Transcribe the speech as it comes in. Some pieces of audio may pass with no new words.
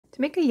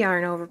To make a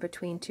yarn over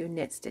between 2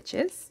 knit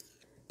stitches,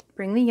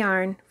 bring the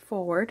yarn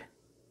forward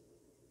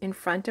in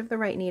front of the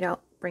right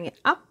needle, bring it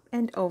up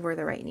and over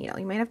the right needle.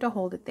 You might have to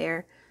hold it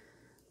there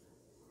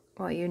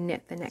while you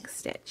knit the next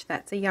stitch.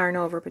 That's a yarn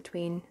over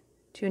between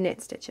 2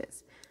 knit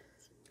stitches.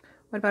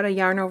 What about a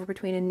yarn over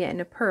between a knit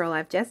and a purl?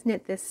 I've just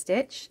knit this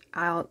stitch.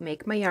 I'll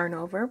make my yarn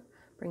over,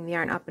 bring the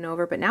yarn up and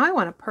over, but now I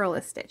want to purl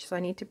a stitch, so I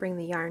need to bring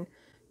the yarn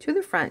to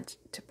the front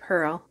to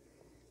purl.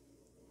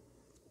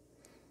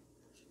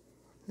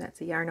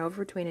 That's a yarn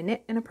over between a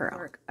knit and a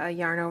purl. A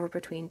yarn over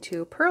between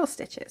 2 purl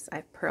stitches.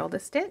 I've purled a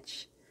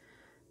stitch,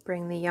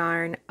 bring the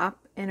yarn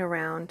up and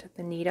around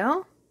the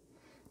needle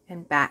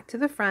and back to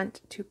the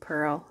front to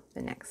purl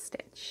the next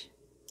stitch.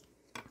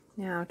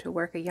 Now to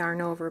work a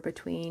yarn over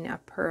between a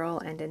purl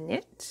and a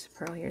knit,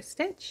 purl your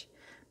stitch,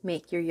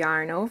 make your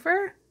yarn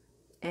over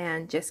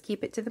and just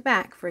keep it to the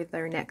back for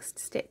their next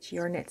stitch,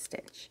 your knit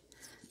stitch.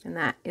 And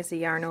that is a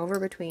yarn over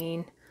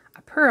between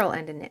a purl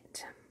and a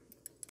knit.